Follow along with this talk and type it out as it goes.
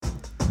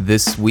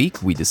This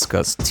week we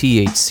discuss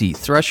THC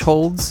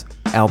thresholds,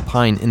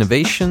 alpine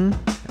innovation,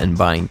 and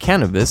buying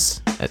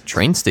cannabis at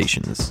train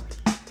stations.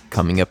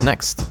 Coming up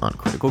next on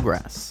Critical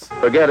Grass.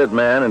 Forget it,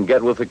 man, and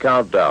get with the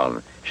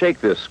countdown.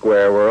 Shake this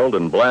square world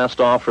and blast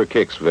off for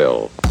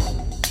Kicksville.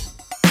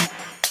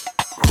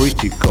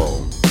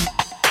 Critical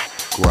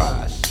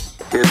Grass.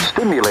 It's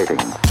stimulating,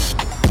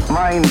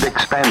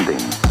 mind-expanding,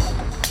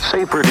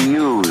 safer to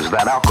use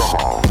than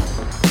alcohol.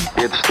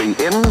 It's the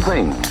in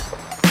thing,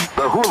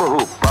 the hula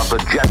hoop of the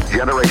jet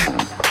generation,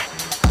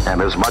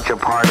 and as much a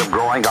part of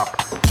growing up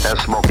as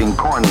smoking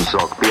corn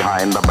silk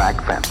behind the back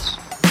fence.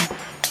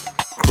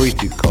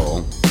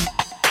 Critical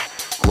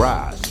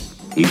Grass.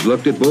 He's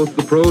looked at both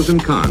the pros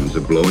and cons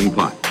of blowing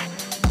pot.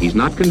 He's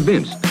not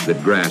convinced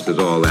that grass is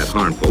all that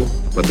harmful,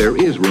 but there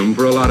is room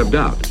for a lot of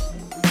doubt.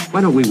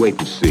 Why don't we wait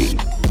and see?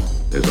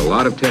 There's a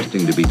lot of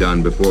testing to be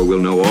done before we'll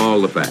know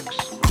all the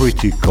facts.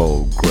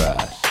 Critical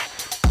Grass.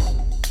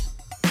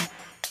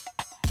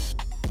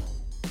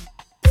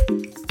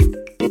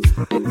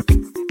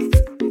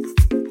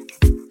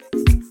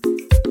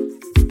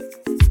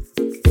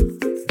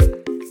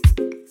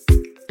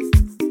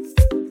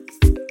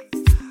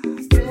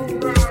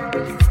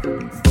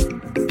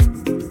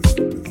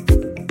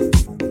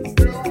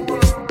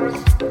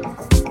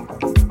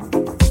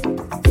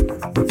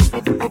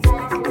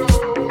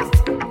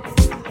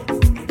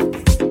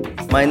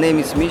 My name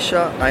is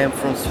Misha, I am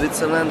from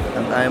Switzerland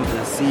and I am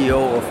the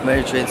CEO of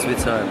Mary Jane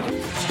Switzerland.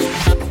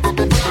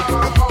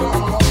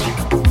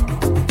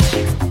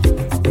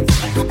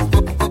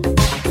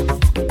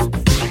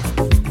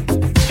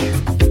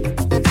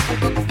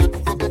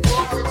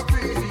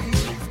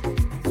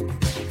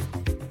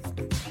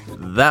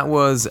 That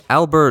was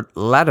Albert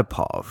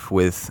Ladipov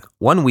with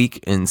 1 Week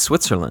in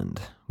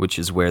Switzerland, which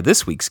is where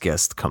this week's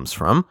guest comes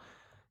from.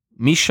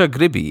 Misha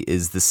Gribby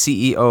is the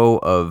CEO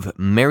of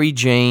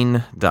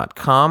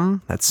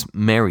MaryJane.com. That's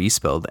Mary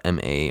spelled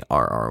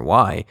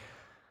M-A-R-R-Y.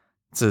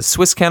 It's a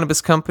Swiss cannabis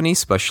company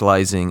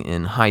specializing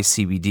in high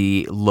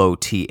CBD, low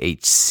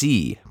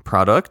THC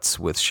products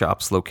with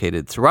shops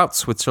located throughout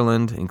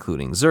Switzerland,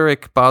 including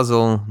Zurich,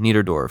 Basel,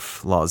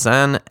 Niederdorf,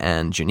 Lausanne,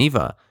 and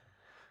Geneva.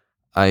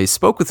 I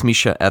spoke with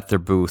Misha at their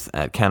booth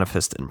at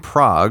Cannafest in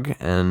Prague,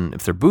 and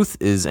if their booth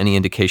is any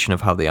indication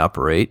of how they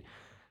operate,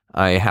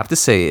 I have to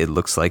say it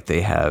looks like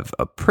they have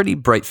a pretty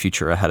bright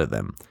future ahead of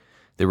them.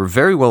 They were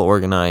very well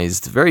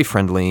organized, very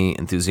friendly,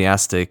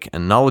 enthusiastic,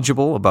 and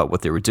knowledgeable about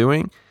what they were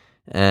doing,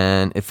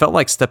 and it felt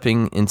like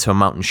stepping into a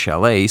mountain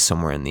chalet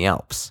somewhere in the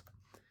Alps.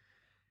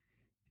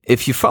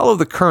 If you follow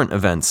the current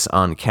events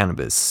on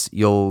cannabis,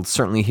 you'll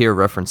certainly hear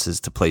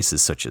references to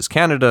places such as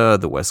Canada,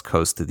 the west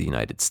coast of the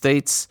United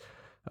States,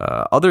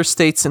 other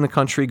states in the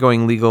country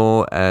going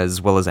legal,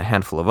 as well as a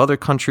handful of other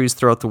countries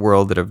throughout the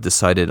world that have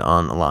decided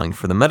on allowing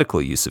for the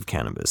medical use of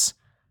cannabis.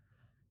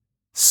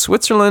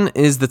 Switzerland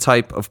is the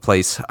type of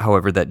place,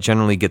 however, that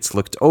generally gets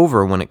looked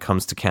over when it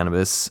comes to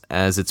cannabis,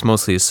 as it's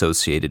mostly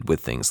associated with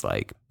things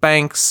like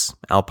banks,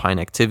 alpine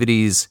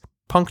activities,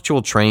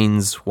 punctual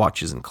trains,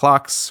 watches and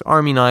clocks,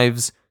 army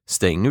knives,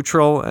 staying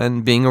neutral,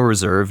 and being a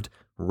reserved,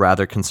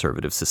 rather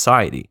conservative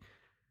society.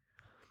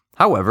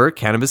 However,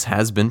 cannabis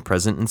has been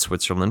present in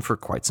Switzerland for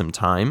quite some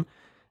time,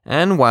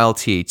 and while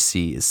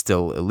THC is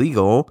still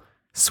illegal,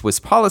 Swiss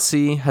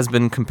policy has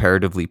been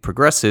comparatively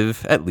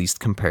progressive, at least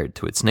compared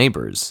to its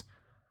neighbors.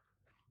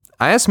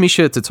 I asked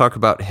Misha to talk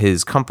about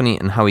his company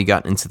and how he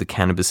got into the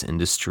cannabis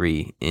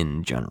industry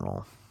in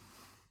general.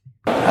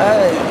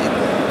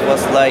 It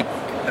was like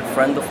a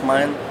friend of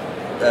mine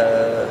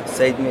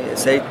said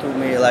to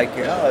me like,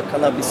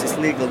 cannabis is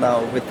legal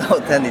now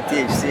without any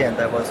THC, and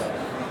I was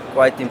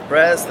quite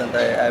impressed, and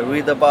I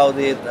read about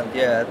it,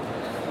 and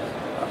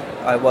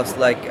I was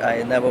like,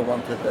 I never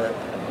wanted a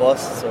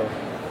boss, so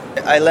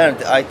I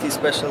learned IT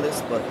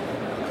specialist, but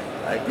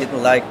I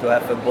didn't like to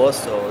have a boss,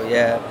 so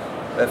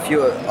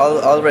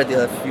already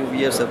a few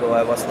years ago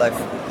I was like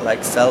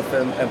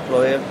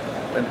self-employed,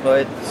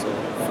 so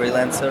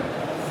freelancer,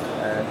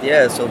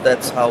 and so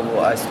that's how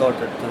I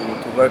started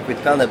to work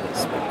with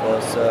cannabis,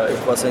 because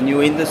it was a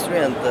new industry,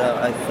 and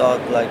I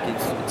thought like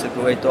it's a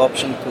great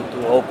option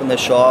to open a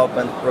shop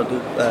and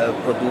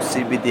produce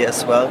CBD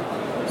as well.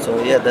 So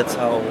that's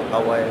how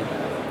I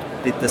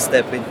did the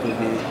step into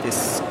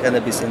this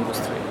cannabis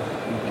industry.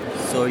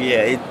 So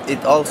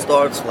it all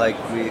starts like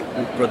we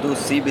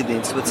produce CBD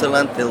in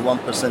Switzerland till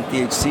 1%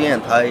 THC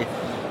and high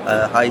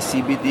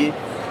CBD.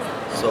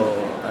 So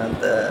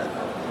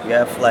we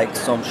have like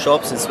some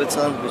shops in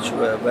Switzerland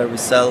where we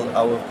sell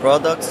our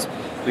products.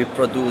 We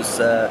produce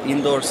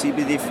indoor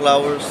CBD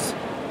flowers,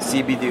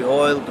 CBD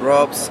oil,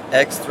 drops,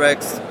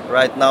 extracts.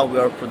 Right now we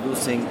are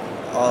producing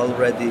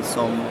already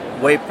some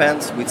vape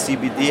pens with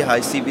CBD,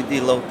 high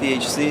CBD, low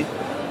THC,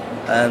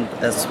 and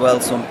as well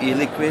some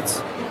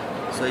e-liquids.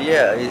 So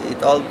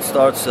it all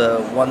starts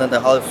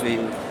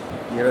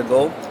 1.5 year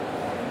ago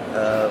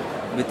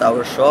with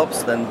our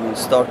shops. Then we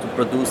start to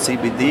produce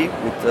CBD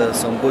with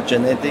some good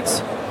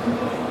genetics.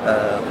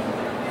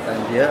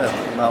 And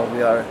now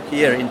we are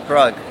here in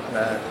Prague,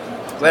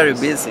 very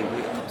busy.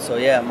 So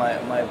yeah,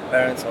 my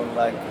parents are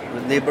like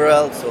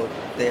liberal, so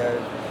they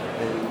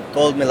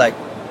told me like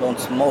don't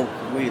smoke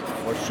weed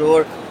for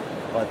sure.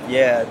 But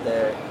yeah,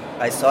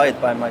 I saw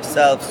it by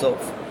myself. So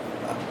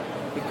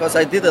because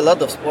I did a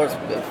lot of sports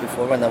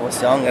before when I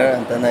was younger,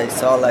 and then I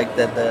saw like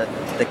that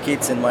the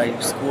kids in my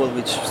school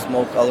which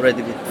smoke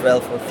already with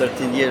 12 or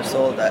 13 years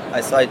old.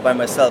 I saw it by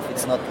myself.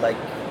 It's not like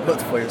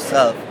good for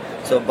yourself.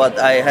 So, but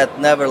I had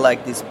never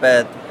like this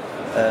bad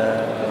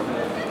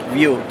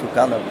view to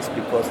cannabis,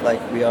 because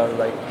like we are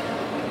like,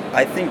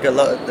 I think a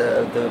lot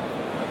the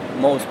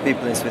most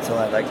people in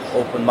Switzerland like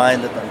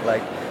open-minded, and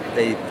like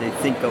they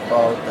think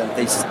about and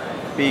they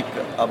speak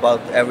about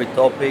every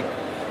topic.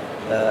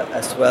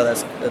 As well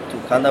as to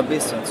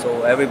cannabis, and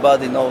so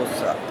everybody knows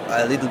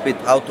a little bit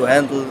how to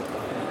handle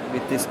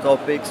with this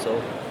topic.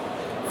 So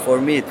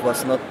for me it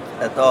was not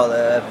at all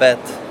a bad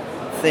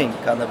thing,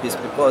 cannabis,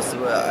 because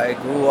I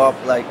grew up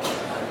like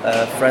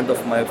a friend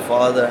of my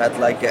father had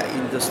like an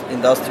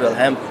industrial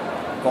hemp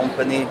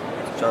company.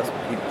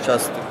 He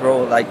just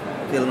grow like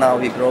till now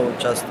he grow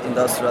just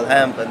industrial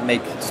hemp and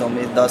make some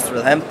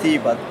industrial hemp tea.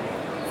 But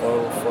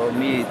for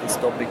me this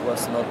topic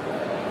was not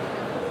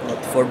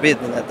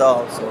forbidden at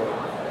all. So,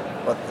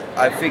 but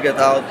I figured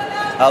out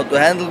how to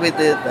handle with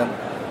it, and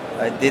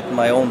I did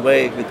my own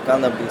way with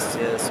cannabis.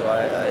 Yeah. So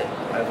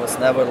I was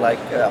never like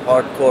a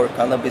hardcore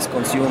cannabis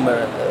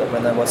consumer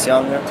when I was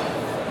younger,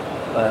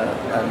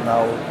 and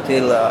now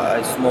till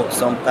I smoke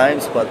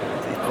sometimes, but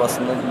it was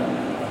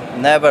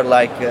never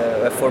like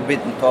a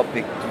forbidden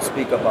topic to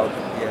speak about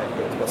it.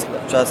 Yeah, it was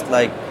just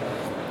like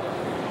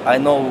I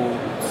know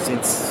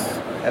since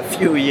a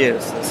few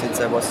years since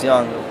I was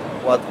young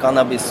what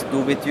cannabis do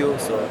with you,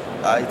 so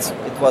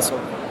it was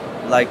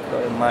like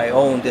my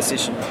own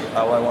decision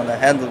how I want to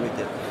handle with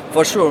it.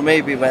 For sure,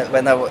 maybe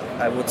when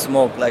I would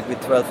smoke like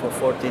with 12 or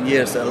 14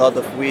 years a lot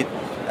of weed,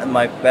 and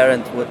my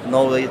parents would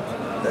know it,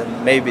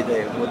 then maybe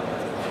they would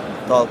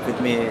talk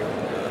with me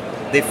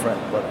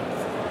different. But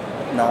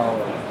now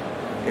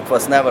it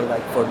was never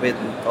like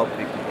forbidden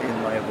topic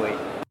in my way.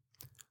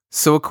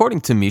 So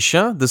according to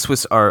Misha, the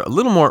Swiss are a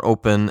little more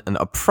open and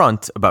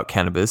upfront about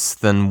cannabis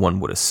than one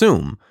would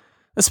assume,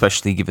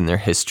 especially given their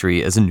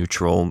history as a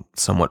neutral,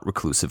 somewhat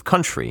reclusive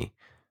country.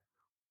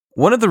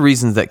 One of the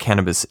reasons that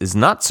cannabis is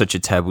not such a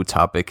taboo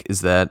topic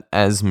is that,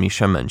 as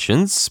Misha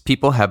mentions,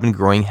 people have been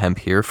growing hemp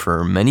here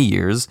for many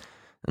years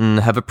and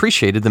have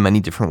appreciated the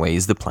many different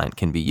ways the plant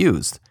can be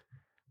used.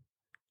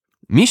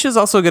 Misha is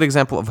also a good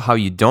example of how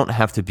you don't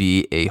have to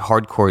be a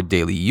hardcore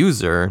daily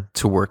user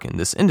to work in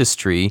this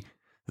industry,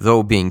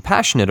 though being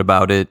passionate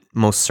about it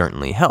most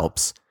certainly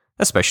helps,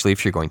 especially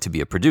if you're going to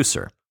be a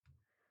producer.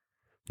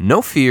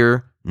 No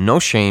fear, no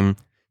shame,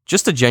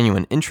 just a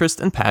genuine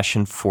interest and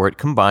passion for it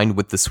combined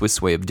with the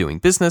Swiss way of doing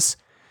business,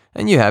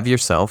 and you have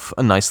yourself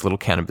a nice little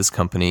cannabis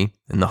company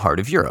in the heart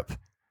of Europe.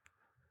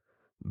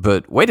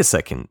 But wait a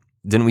second,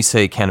 didn't we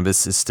say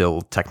cannabis is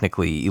still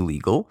technically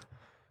illegal?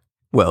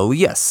 Well,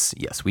 yes,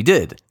 we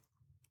did.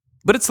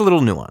 But it's a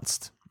little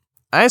nuanced.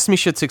 I asked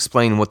Misha to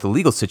explain what the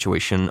legal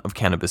situation of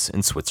cannabis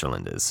in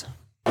Switzerland is.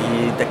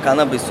 The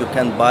cannabis you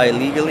can buy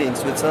legally in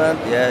Switzerland.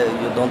 Yeah,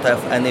 you don't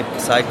have any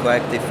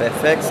psychoactive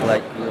effects,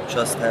 like you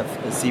just have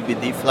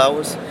CBD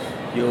flowers.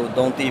 You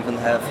don't even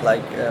have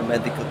like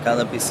medical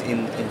cannabis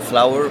in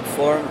flower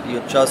form.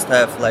 You just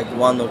have like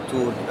one or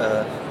two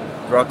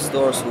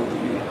drugstores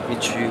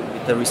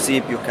with a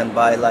receipt you can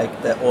buy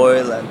like the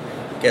oil and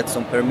get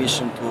some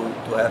permission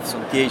to have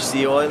some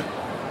THC oil.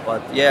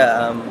 But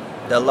yeah,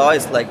 the law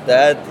is like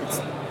that. It's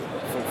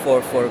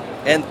for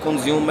end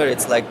consumer.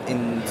 It's like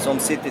in some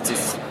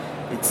cities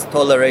it's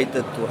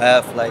tolerated to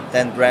have like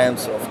 10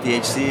 grams of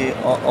THC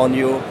on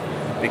you,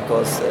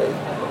 because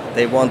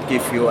they won't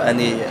give you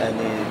any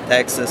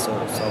taxes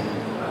or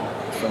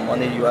some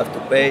money you have to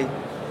pay.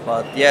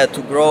 But yeah,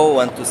 to grow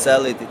and to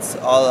sell it, it's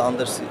all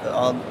under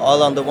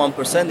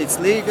 1%. It's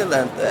legal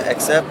and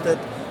accepted.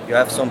 You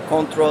have some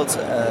controls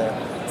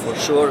for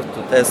sure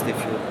to test if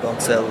you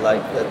don't sell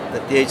like the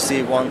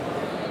THC one.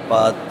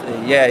 But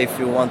yeah, if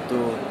you want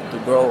to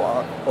grow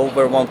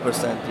over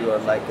 1%, you are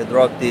like a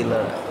drug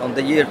dealer. On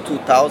the year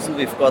 2000,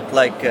 we've got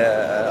like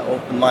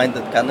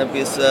open-minded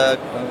cannabis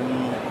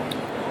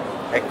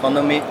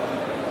economy.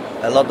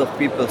 A lot of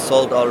people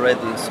sold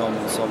already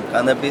some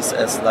cannabis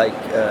as like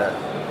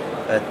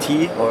a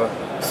tea or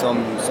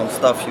some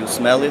stuff you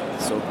smell it.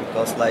 So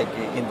because like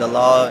in the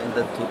law in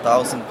the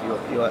 2000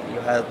 you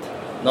had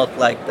not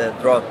like the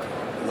drug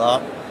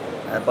law,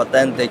 but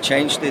then they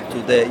changed it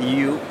to the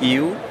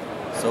EU.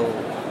 So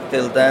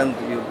till then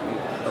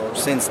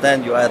since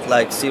then you had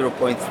like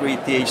 0.3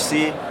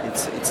 THC.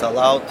 It's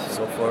allowed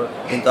so for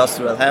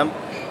industrial hemp.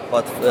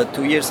 But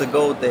 2 years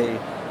ago they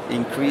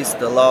increased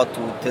the law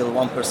to till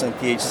 1%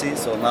 THC.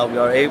 So now we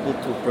are able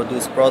to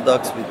produce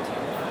products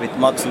with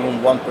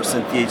maximum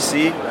 1%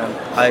 THC and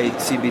high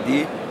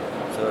CBD.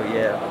 So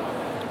yeah,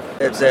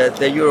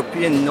 the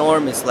European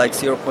norm is like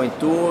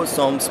 0.2.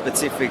 Some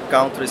specific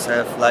countries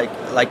have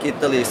like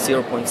Italy is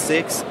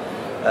 0.6,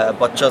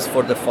 but just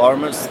for the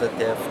farmers that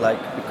they have like,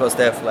 because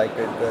they have like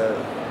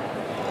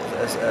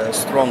a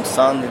strong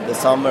sun in the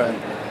summer, and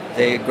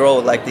they grow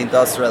like the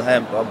industrial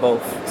hemp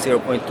above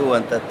 0.2,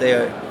 and that they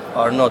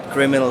are not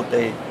criminal.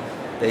 They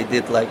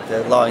did like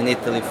the law in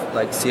Italy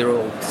like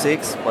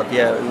 0.6, but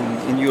yeah,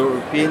 in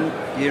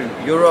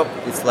Europe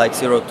it's like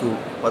 0.2.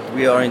 But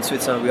we are in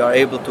Switzerland, we are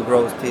able to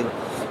grow still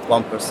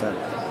 1%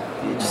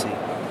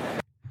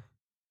 THC.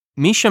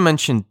 Misha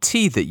mentioned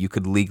tea that you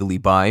could legally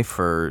buy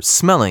for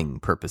smelling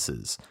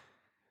purposes.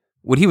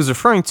 What he was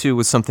referring to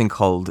was something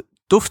called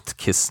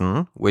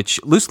Duftkissen, which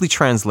loosely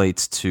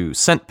translates to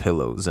scent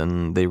pillows,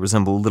 and they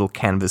resemble little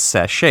canvas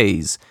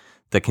sachets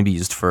that can be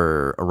used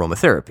for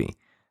aromatherapy.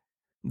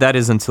 That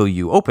is until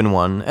you open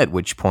one, at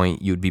which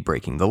point you'd be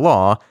breaking the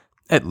law,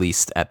 at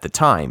least at the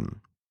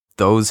time.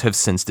 Those have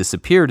since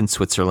disappeared in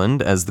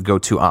Switzerland as the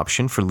go-to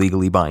option for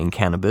legally buying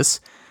cannabis,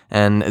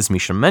 and as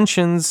Misha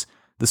mentions,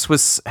 the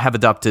Swiss have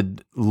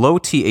adopted low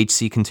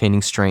THC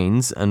containing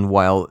strains, and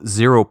while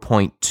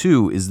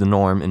 0.2 is the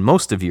norm in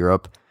most of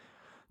Europe,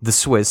 the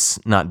Swiss,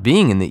 not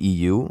being in the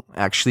EU,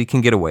 actually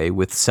can get away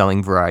with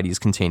selling varieties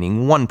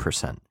containing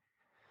 1%.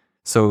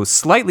 So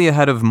slightly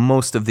ahead of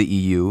most of the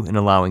EU in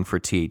allowing for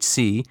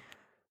THC,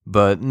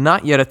 but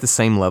not yet at the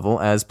same level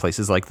as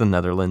places like the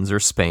Netherlands or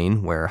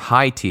Spain, where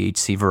high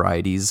THC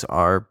varieties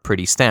are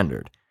pretty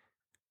standard.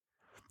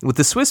 With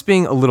the Swiss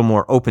being a little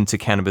more open to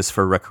cannabis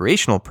for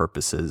recreational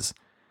purposes,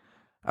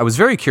 I was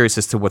very curious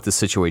as to what the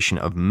situation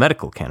of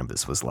medical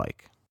cannabis was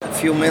like. A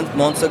few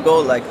months ago,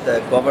 like the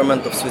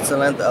government of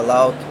Switzerland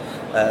allowed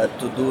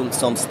to do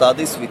some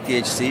studies with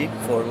THC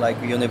for like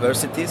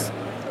universities.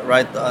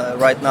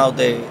 Right now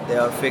they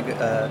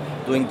are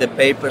doing the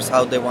papers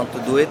how they want to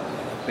do it,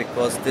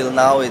 because till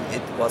now it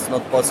was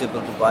not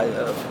possible to buy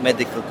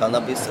medical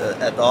cannabis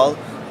at all.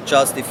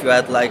 Just if you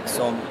had like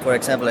some, for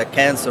example, a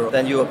cancer,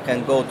 then you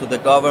can go to the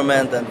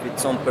government and with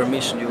some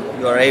permission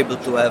you are able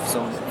to have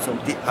some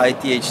high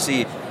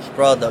THC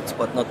products,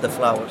 but not the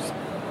flowers.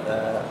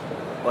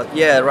 But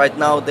yeah, right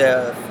now they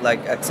have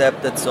like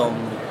accepted some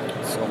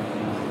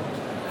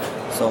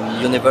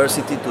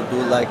university to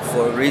do like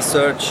for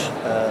research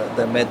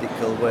the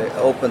medical way,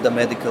 open the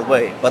medical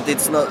way. But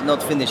it's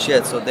not finished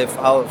yet, so they've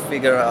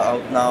figured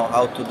out now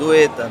how to do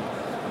it, and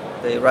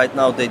right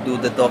now they do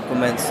the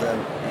documents,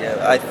 and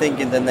yeah, I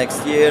think in the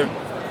next year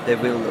they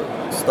will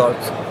start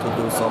to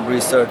do some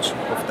research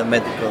of the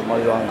medical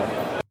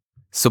marijuana.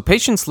 So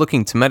patients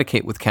looking to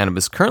medicate with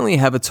cannabis currently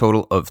have a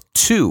total of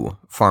 2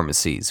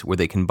 pharmacies where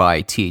they can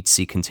buy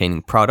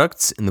THC-containing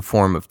products in the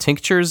form of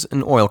tinctures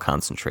and oil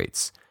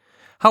concentrates.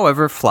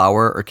 However,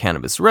 flower or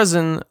cannabis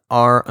resin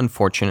are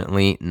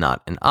unfortunately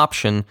not an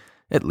option,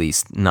 at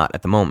least not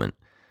at the moment.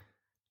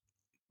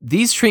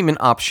 These treatment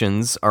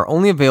options are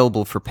only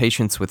available for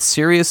patients with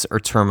serious or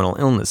terminal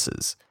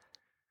illnesses.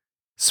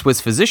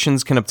 Swiss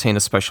physicians can obtain a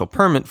special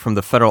permit from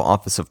the Federal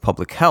Office of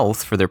Public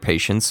Health for their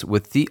patients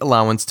with the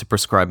allowance to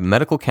prescribe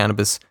medical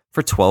cannabis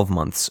for 12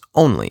 months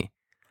only.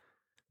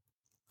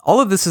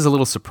 All of this is a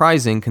little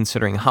surprising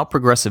considering how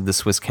progressive the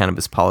Swiss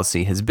cannabis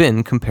policy has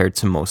been compared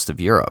to most of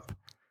Europe.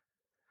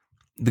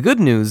 The good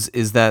news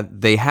is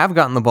that they have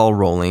gotten the ball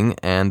rolling,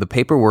 and the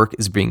paperwork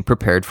is being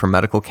prepared for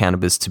medical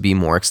cannabis to be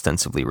more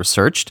extensively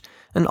researched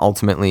and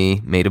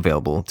ultimately made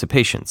available to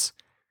patients.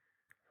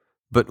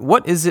 But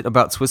what is it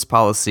about Swiss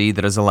policy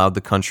that has allowed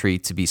the country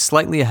to be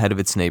slightly ahead of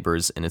its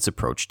neighbors in its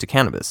approach to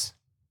cannabis?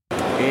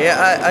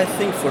 Yeah, I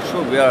think for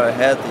sure we are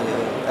ahead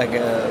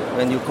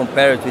when you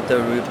compare it with the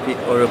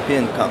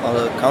European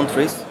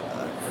countries,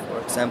 for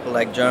example,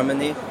 like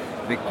Germany,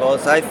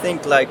 because I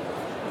think like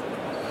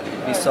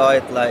we saw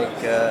it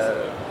like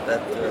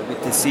that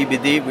with the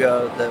CBD we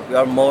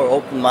are more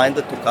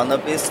open-minded to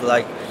cannabis,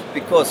 like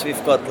because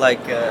we've got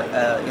like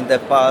in the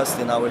past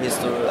in our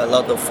history a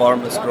lot of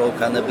farmers grow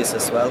cannabis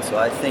as well. So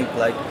I think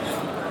like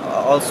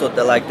also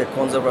the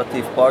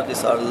conservative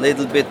parties are a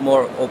little bit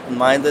more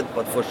open-minded,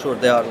 but for sure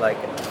they are like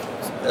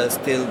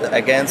still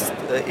against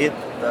it,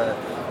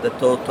 the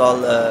total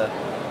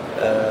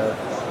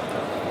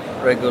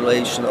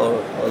regulation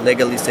or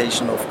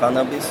legalization of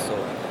cannabis. So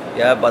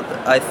yeah, but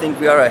I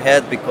think we are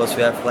ahead because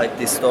we have like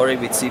this story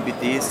with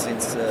CBD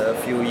since a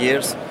few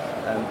years,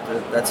 and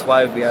that's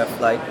why we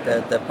have like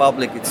the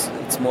public.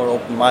 It's more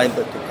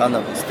open-minded to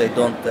cannabis. They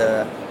don't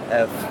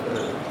have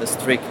the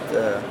strict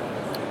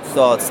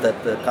thoughts that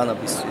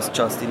cannabis is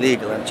just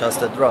illegal and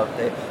just a drug.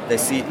 They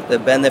see the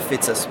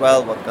benefits as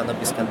well, what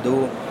cannabis can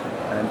do,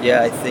 and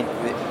yeah, I think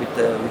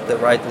with the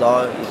right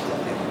law,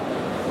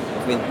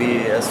 it will be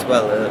as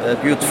well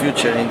a good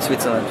future in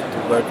Switzerland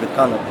to work with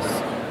cannabis.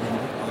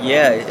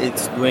 Yeah,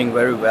 it's doing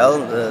very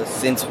well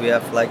since we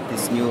have like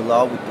this new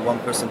law with the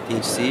 1%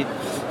 THC.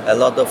 A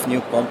lot of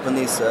new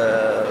companies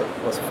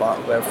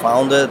were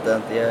founded,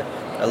 and yeah,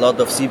 a lot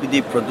of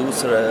CBD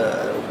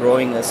producers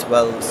growing as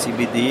well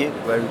CBD,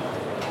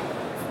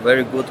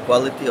 very good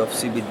quality of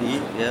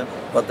CBD. Yeah,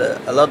 but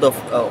a lot of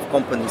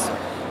companies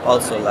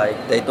also like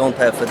they don't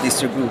have a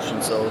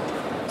distribution, so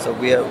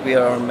we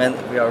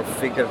are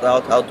figured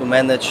out how to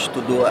manage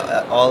to do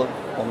all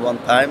on one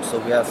time. So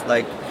we have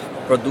like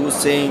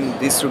producing,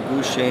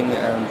 distribution,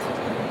 and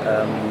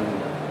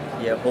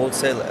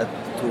wholesale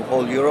to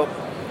whole Europe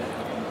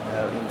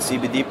in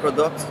CBD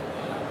products.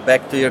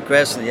 back to your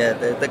question, yeah,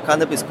 the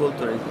cannabis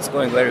culture is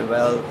going very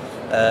well.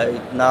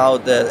 Now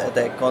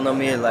the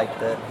economy, like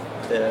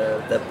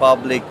the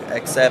public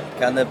accept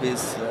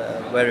cannabis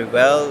very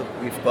well.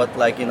 We've got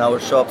like in our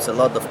shops a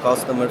lot of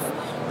customers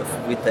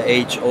with the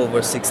age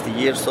over 60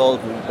 years old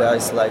who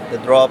buys like the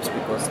drops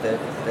because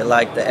they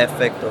like the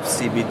effect of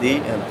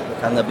CBD and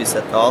cannabis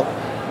at all.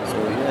 So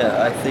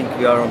yeah, I think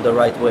we are on the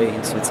right way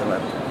in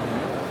Switzerland.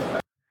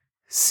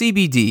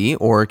 CBD,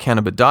 or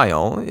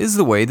cannabidiol, is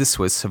the way the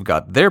Swiss have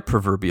got their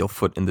proverbial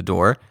foot in the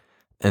door,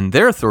 and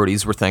their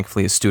authorities were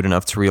thankfully astute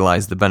enough to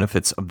realize the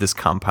benefits of this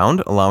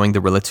compound, allowing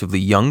the relatively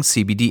young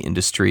CBD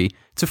industry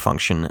to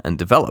function and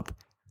develop.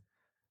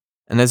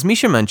 And as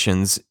Misha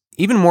mentions,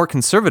 even more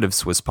conservative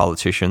Swiss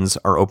politicians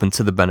are open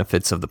to the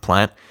benefits of the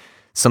plant,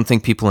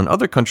 something people in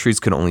other countries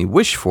could only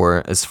wish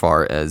for as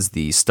far as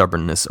the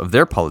stubbornness of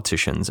their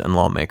politicians and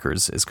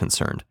lawmakers is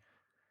concerned.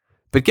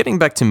 But getting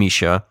back to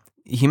Misha,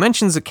 he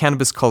mentions that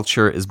cannabis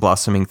culture is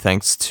blossoming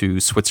thanks to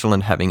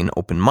Switzerland having an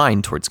open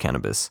mind towards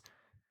cannabis.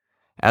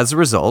 As a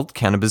result,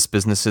 cannabis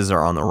businesses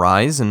are on the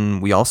rise, and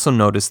we also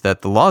notice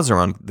that the laws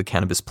around the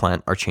cannabis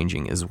plant are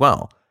changing as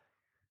well.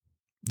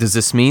 Does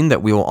this mean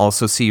that we will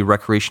also see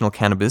recreational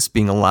cannabis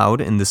being allowed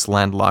in this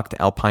landlocked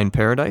alpine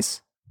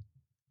paradise?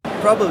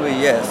 Probably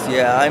yes.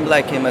 Yeah, I'm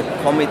like in a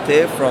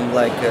committee from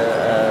like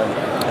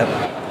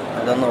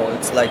I don't know.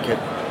 It's like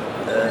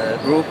a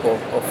group of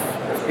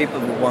people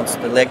who wants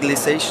the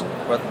legalization,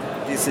 but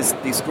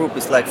this group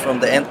is like from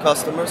the end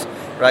customers.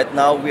 Right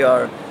now we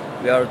are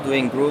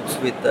doing groups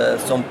with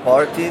some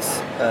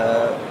parties.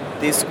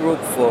 This group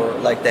for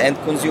like the end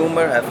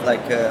consumer have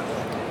like a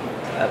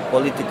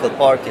political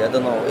party. I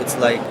don't know. It's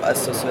like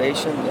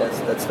association. Yes,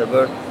 that's the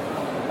word.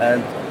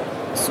 And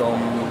some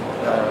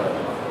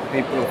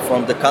people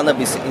from the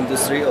cannabis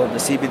industry or the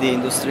CBD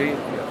industry.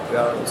 We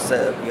are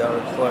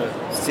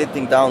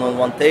sitting down on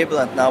one table,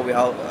 and now we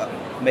have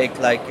make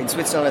like in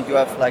Switzerland you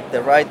have like the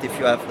right, if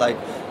you have like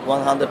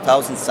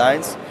 100,000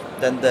 signs,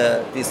 then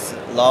this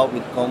law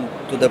will come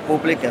to the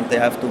public and they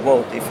have to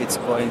vote if it's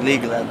going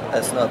legal and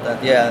as not.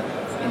 And yeah,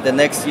 in the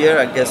next year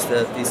I guess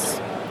this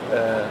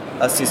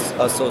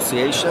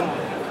association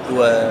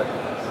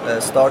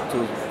to start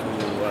to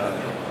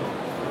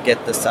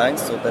get the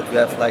signs so that we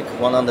have like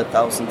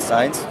 100,000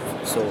 signs.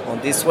 So on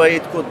this way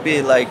it could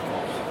be like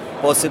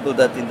possible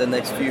that in the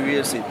next few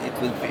years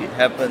it will be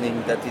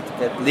happening that it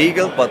get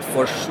legal, but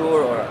for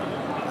sure, or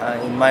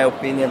in my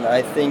opinion,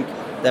 I think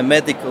the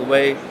medical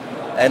way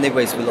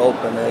anyways will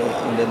open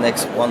in the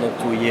next 1 or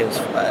 2 years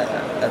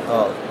at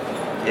all.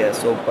 Yeah,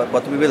 so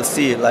but we will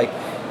see, like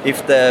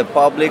if the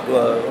public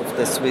of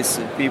the Swiss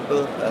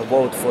people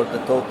vote for the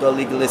total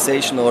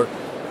legalization or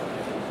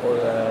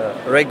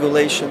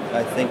regulation.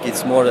 I think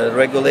it's more a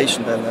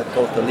regulation than a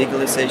total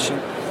legalization.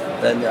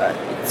 Then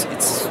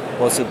it's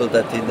possible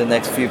that in the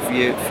next few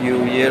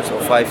years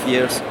or 5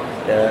 years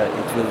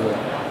it will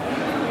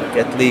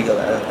get legal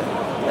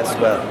as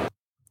well.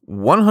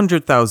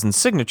 100,000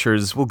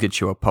 signatures will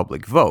get you a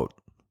public vote,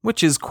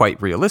 which is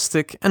quite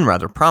realistic and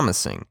rather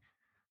promising,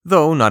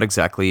 though not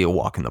exactly a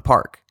walk in the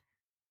park.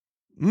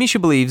 Misha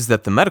believes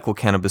that the medical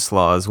cannabis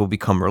laws will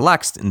become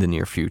relaxed in the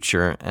near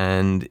future,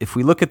 and if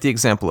we look at the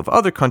example of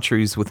other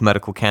countries with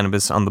medical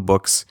cannabis on the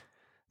books,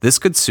 this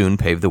could soon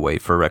pave the way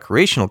for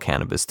recreational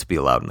cannabis to be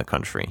allowed in the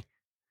country.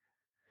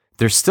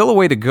 There's still a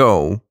way to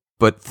go,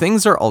 but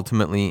things are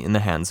ultimately in the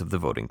hands of the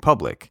voting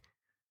public.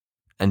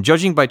 And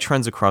judging by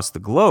trends across the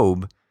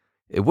globe,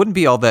 it wouldn't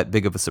be all that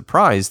big of a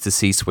surprise to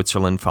see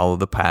Switzerland follow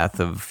the path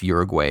of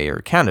Uruguay or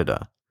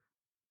Canada.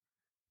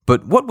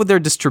 But what would their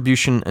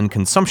distribution and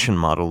consumption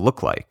model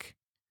look like?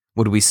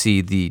 Would we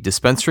see the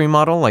dispensary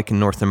model like in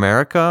North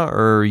America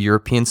or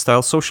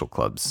European-style social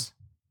clubs?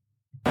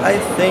 I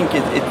think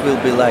it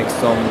will be like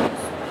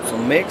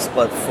some mix,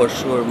 but for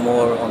sure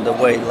more on the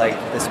way like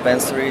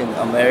dispensary in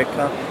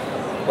America.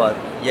 But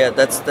yeah,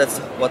 that's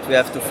what we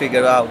have to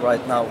figure out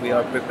right now. We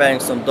are preparing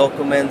some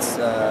documents.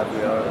 We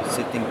are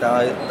sitting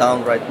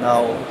down right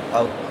now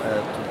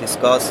to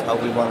discuss how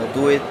we want to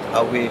do it,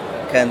 how we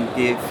can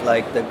give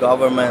like the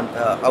government,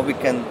 how we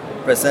can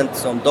present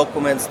some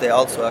documents they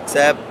also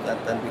accept, and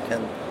then we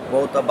can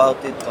vote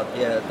about it. But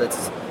yeah,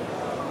 that's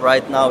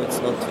right now it's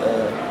not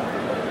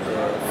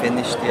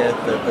finished yet,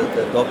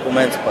 the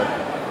documents, but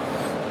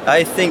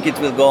I think it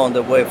will go on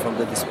the way from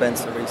the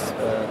dispensaries.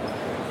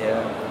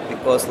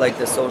 Because like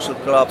the social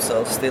clubs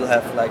still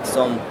have like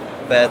some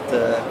bad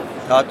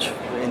touch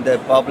in the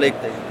public.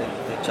 They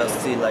just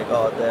see like,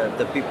 oh,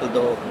 the people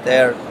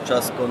they're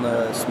just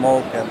gonna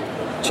smoke and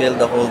chill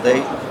the whole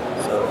day.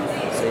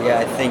 So yeah,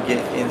 I think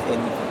in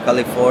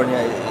California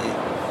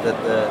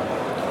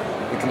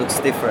it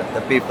looks different.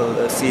 The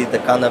people see the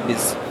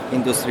cannabis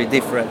industry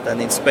different than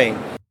in Spain.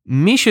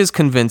 Misha is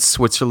convinced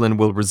Switzerland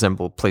will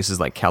resemble places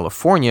like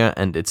California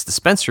and its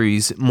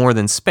dispensaries more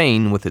than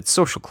Spain with its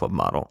social club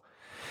model.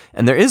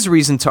 And there is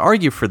reason to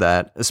argue for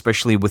that,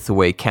 especially with the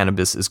way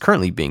cannabis is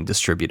currently being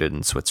distributed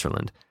in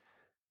Switzerland.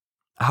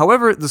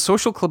 However, the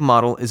social club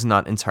model is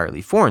not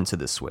entirely foreign to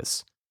the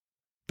Swiss.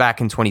 Back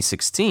in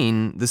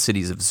 2016, the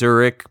cities of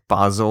Zurich,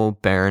 Basel,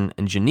 Bern,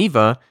 and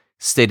Geneva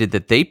stated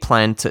that they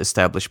planned to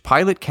establish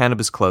pilot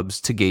cannabis clubs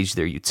to gauge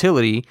their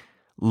utility,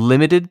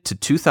 limited to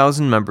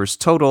 2,000 members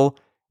total,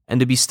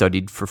 and to be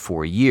studied for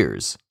 4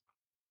 years.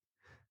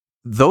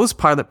 Those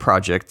pilot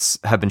projects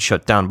have been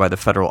shut down by the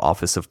Federal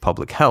Office of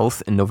Public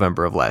Health in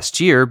November of last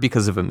year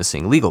because of a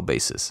missing legal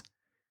basis.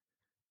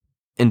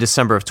 In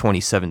December of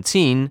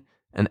 2017,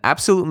 an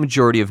absolute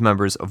majority of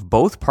members of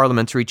both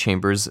parliamentary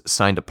chambers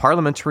signed a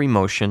parliamentary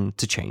motion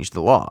to change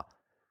the law.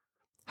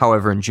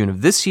 However, in June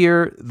of this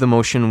year, the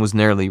motion was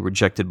narrowly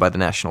rejected by the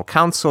National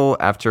Council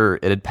after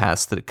it had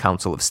passed the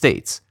Council of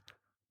States.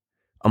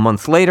 A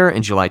month later,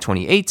 in July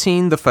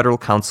 2018, the Federal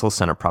Council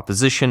sent a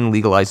proposition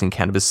legalizing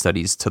cannabis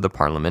studies to the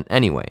Parliament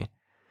anyway.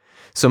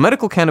 So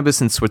medical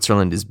cannabis in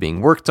Switzerland is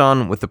being worked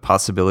on, with the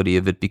possibility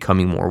of it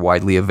becoming more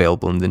widely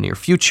available in the near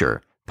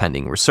future,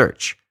 pending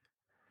research.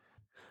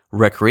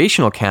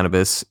 Recreational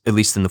cannabis, at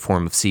least in the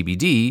form of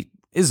CBD,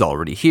 is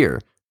already here,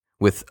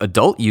 with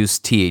adult-use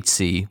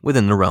THC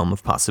within the realm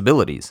of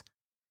possibilities.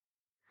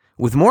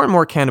 With more and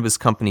more cannabis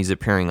companies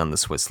appearing on the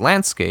Swiss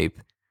landscape,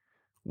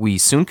 we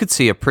soon could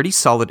see a pretty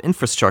solid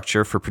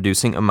infrastructure for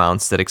producing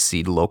amounts that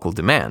exceed local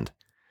demand.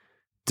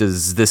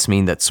 Does this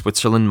mean that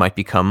Switzerland might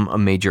become a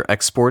major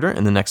exporter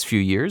in the next few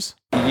years?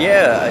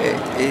 Yeah,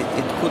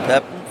 it could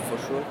happen for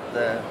sure.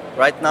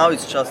 Right now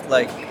it's just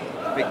like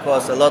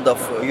because a lot of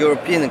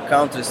European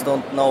countries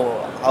don't know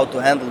how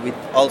to handle with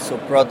also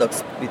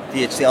products with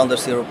THC under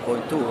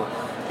 0.2.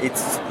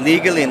 It's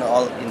legal in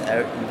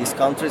these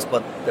countries,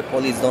 but the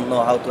police don't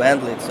know how to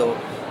handle it. So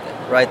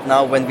right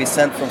now, when we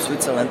send from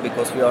Switzerland,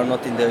 because we are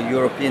not in the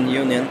European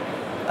Union,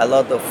 a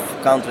lot of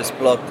countries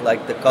block,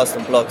 like the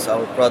custom blocks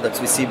our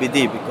products with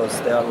CBD because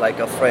they are like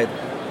afraid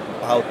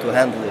how to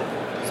handle it.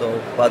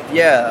 So, but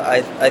yeah,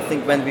 I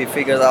think when we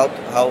figure out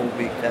how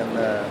we can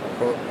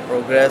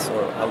progress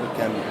or how we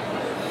can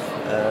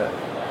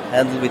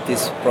handle with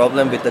this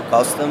problem with the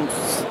customs,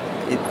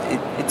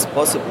 it's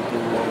possible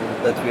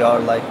that we are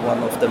like one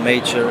of the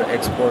major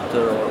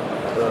exporter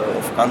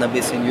of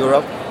cannabis in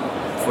Europe,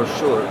 for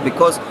sure.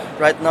 Because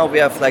right now we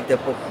have like the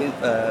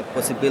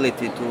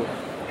possibility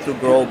to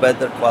grow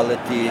better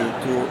quality,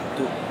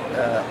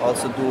 to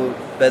also do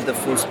better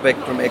full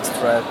spectrum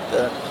extract.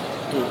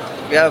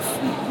 We have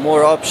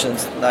more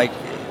options like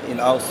in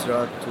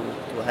Austria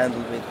to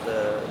handle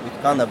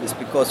with cannabis,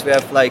 because we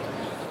have like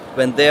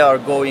when they are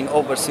going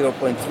over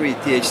 0.3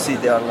 THC,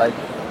 they are like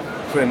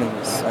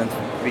criminals, and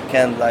we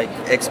can like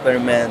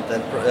experiment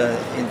and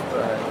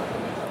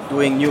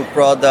doing new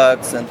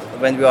products. And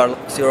when we are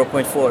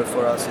 0.4,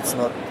 for us it's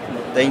not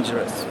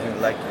dangerous.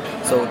 And like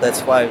so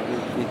that's why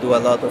we do a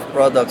lot of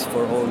products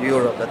for whole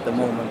Europe at the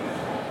moment.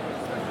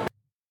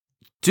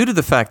 Due to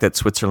the fact that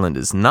Switzerland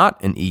is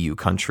not an EU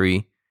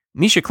country,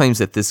 Misha claims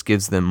that this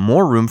gives them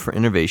more room for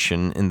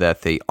innovation in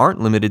that they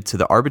aren't limited to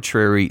the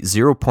arbitrary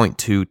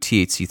 0.2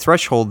 THC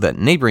threshold that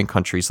neighboring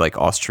countries like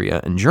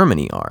Austria and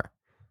Germany are.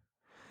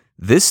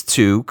 This,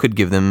 too, could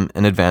give them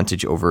an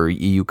advantage over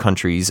EU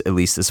countries, at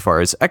least as far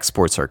as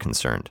exports are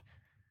concerned.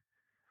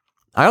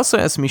 I also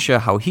asked Misha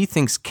how he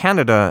thinks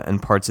Canada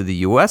and parts of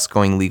the US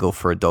going legal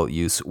for adult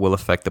use will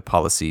affect the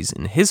policies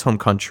in his home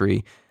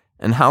country,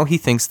 and how he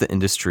thinks the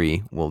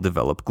industry will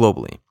develop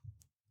globally.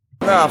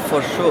 No,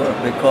 for sure,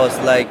 because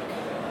like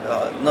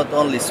not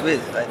only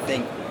Swiss, I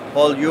think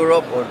whole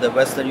Europe or the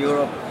Western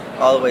Europe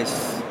always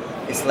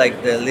is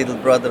like the little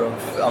brother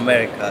of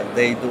America.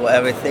 They do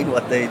everything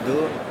what they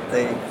do,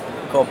 they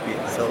copy.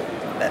 So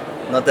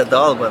not at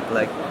all, but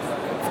like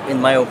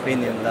in my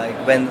opinion, like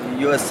when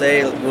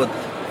USA would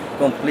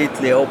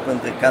completely open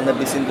the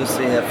cannabis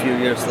industry, a few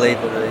years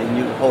later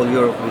in whole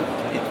Europe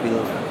it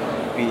will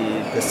be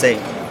the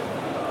same,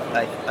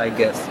 I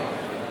guess.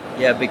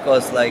 Yeah,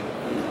 because like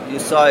you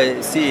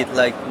see it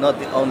like not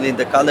only in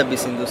the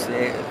cannabis industry,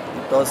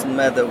 it doesn't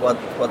matter what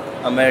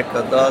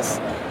America does,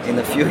 in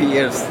a few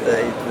years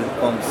it will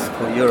come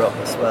to Europe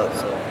as well.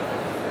 So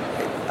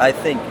I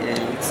think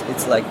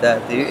it's like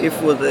that.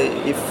 If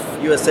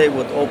USA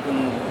would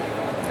open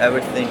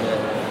everything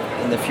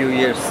in a few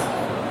years,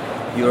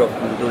 Europe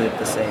will do it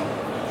the same.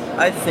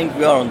 I think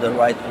we are on the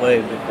right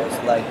way, because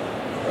like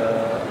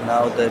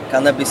now the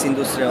cannabis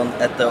industry in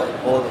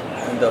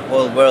the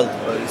whole world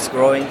is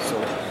growing. So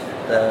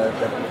the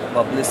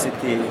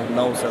publicity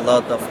knows a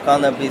lot of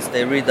cannabis.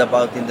 They read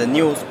about in the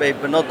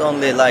newspaper, not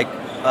only like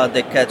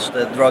they catch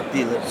the drug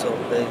dealers. So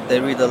they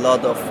read a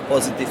lot of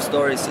positive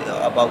stories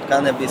about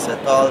cannabis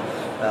at all,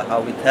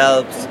 how it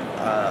helps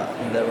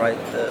on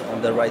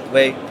the right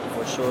way,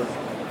 for sure.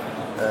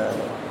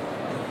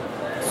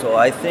 So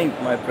I think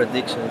my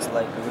prediction is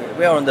like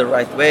we are on the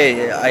right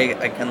way.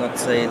 I cannot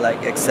say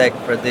like exact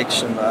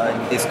prediction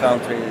in this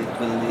country it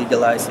will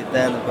legalize it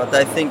then, but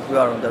I think we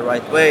are on the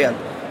right way. And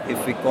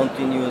if we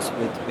continue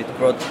with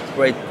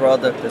great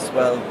product as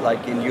well,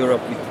 like in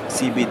Europe with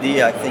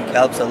CBD, I think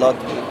helps a lot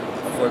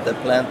for the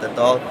plant at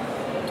all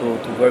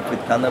to work with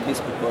cannabis,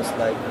 because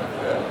like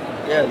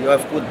you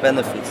have good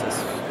benefits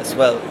as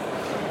well.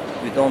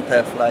 We don't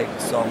have like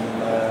some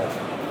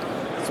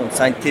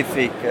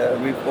scientific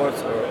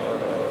reports or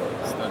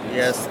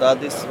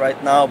studies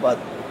right now, but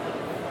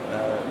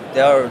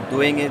They are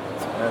doing it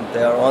and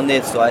they are on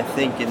it. So I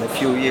think in a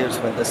few years,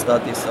 when the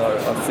studies are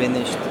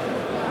finished,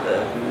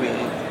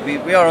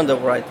 we are on the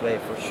right way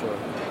for sure.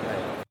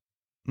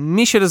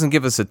 Misha doesn't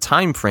give us a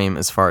time frame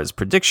as far as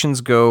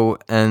predictions go,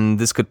 and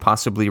this could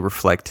possibly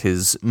reflect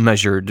his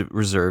measured,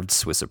 reserved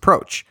Swiss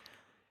approach.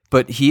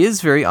 But he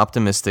is very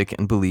optimistic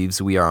and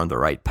believes we are on the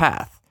right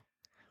path.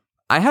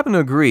 I happen to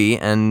agree,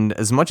 and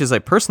as much as I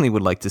personally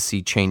would like to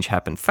see change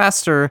happen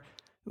faster,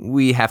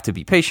 we have to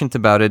be patient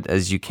about it,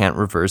 as you can't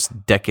reverse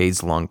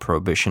decades-long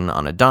prohibition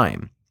on a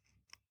dime.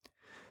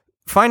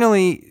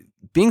 Finally,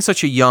 being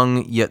such a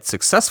young yet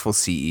successful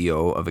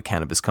CEO of a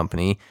cannabis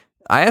company,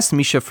 I asked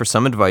Misha for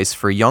some advice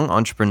for young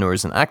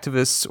entrepreneurs and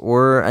activists,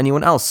 or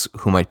anyone else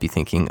who might be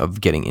thinking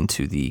of getting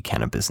into the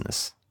cannabis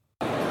business.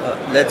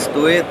 Let's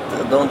do it.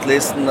 Don't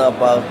listen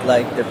about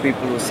like the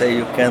people who say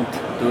you can't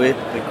do it,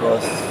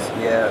 because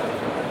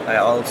I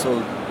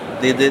also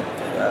did it.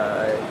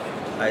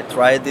 I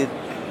tried it.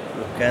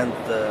 You can't.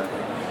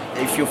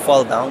 If you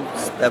fall down,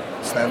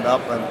 stand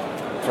up and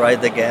try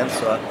it again.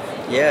 So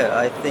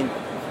I think.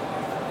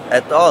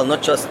 At all,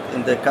 not just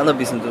in the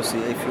cannabis industry.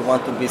 If you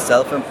want to be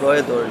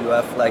self-employed or you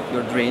have like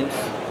your dreams,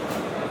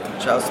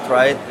 just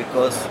try it,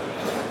 because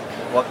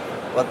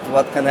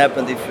what can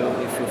happen if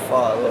you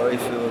fall or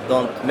if you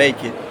don't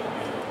make it?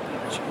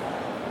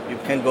 You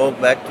can go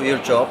back to your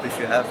job if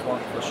you have one,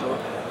 for sure.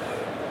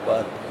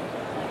 But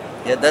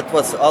that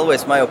was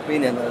always my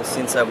opinion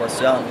since I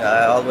was young.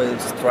 I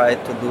always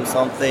tried to do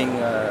something,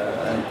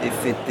 and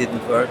if it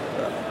didn't work,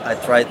 I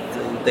tried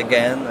it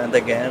again and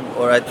again,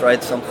 or I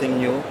tried something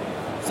new.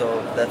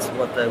 So that's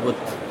what I would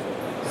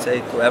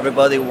say to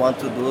everybody who want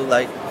to do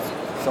like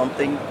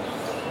something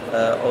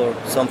or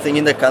something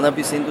in the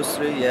cannabis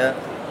industry.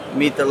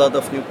 Meet a lot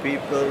of new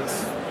people,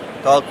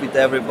 talk with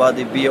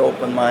everybody, be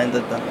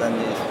open-minded, and then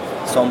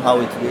somehow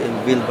it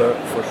will work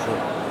for sure.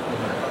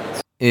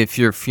 If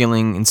you're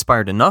feeling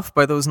inspired enough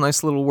by those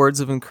nice little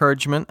words of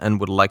encouragement and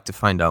would like to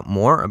find out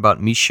more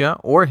about Misha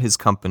or his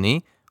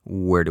company,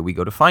 where do we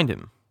go to find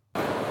him?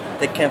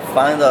 They can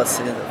find us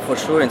for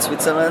sure in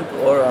Switzerland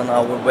or on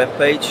our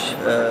webpage,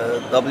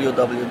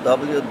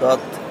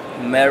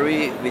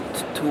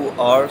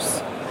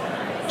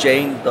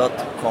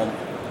 www.marry.jane.com.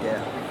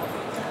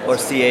 Or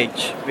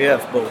CH. We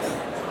have both.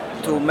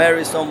 To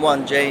marry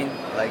someone, Jane,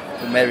 like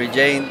to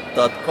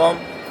marryjane.com,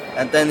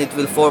 and then it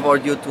will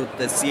forward you to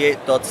the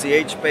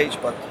 .ch page.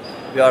 But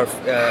we are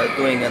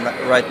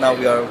right now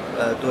we are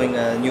doing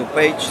a new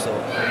page, so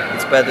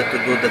it's better to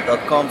do the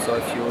 .com. So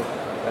if you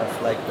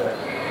have like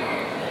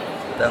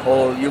the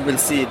whole, you will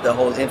see the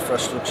whole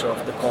infrastructure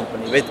of the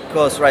company,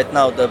 because right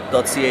now the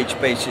 .ch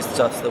page is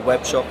just a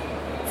web shop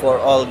for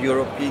all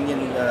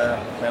European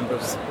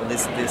members who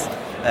listen this.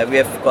 We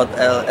have got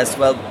as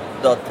well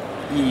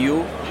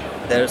 .eu.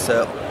 There's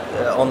a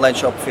online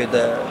shop for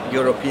the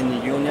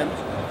European Union.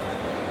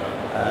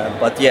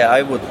 But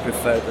I would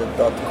prefer the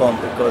 .com,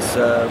 because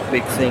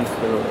big things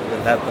will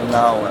happen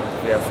now, and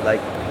we have like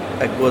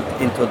a good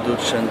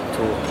introduction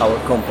to our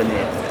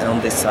company on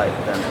this side.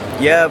 Then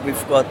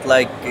we've got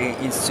like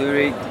in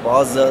Zurich,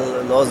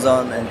 Basel,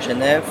 Lausanne, and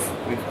Geneva.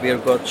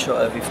 We've got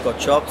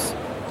shops.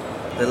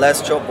 The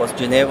last shop was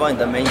Geneva, in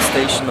the main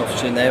station of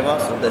Geneva,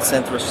 so the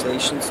central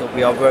station. So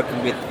we are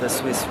working with the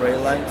Swiss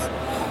Rail Lines.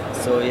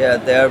 So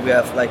there we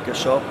have like a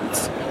shop.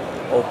 It's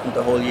open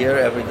the whole year,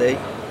 every day.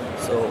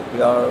 So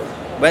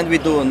when we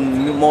do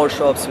more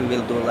shops, we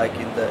will do like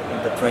in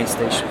the train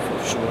station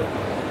for sure.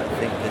 I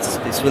think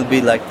this will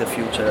be like the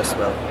future as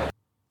well.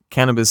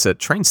 Cannabis at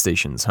train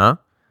stations, huh?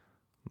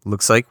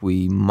 Looks like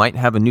we might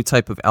have a new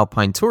type of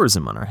alpine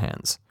tourism on our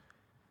hands.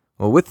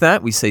 Well, with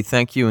that, we say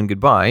thank you and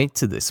goodbye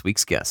to this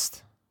week's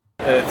guest.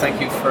 Thank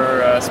you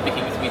for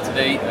speaking with me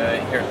today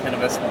here at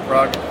Cannabis in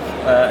Prague,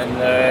 and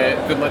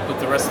good luck with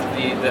the rest of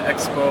the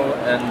expo,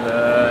 and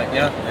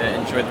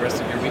enjoy the rest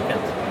of your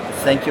weekend.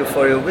 Thank you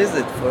for your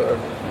visit.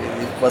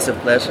 It was a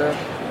pleasure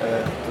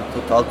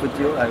to talk with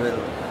you. I will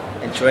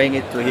enjoying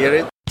it to hear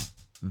it.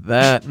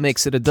 That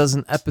makes it a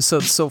dozen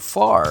episodes so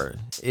far.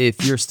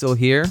 If you're still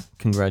here,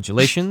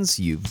 congratulations,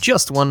 you've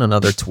just won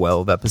another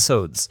 12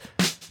 episodes.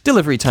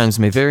 Delivery times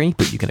may vary,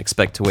 but you can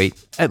expect to wait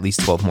at least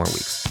 12 more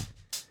weeks.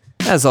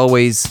 As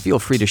always, feel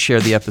free to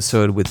share the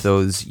episode with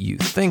those you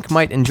think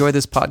might enjoy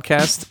this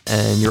podcast,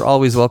 and you're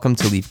always welcome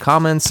to leave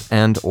comments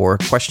and or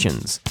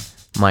questions.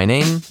 My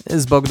name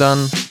is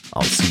Bogdan.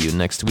 I'll see you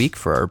next week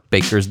for our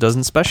Baker's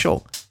Dozen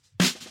special.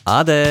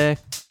 Ade!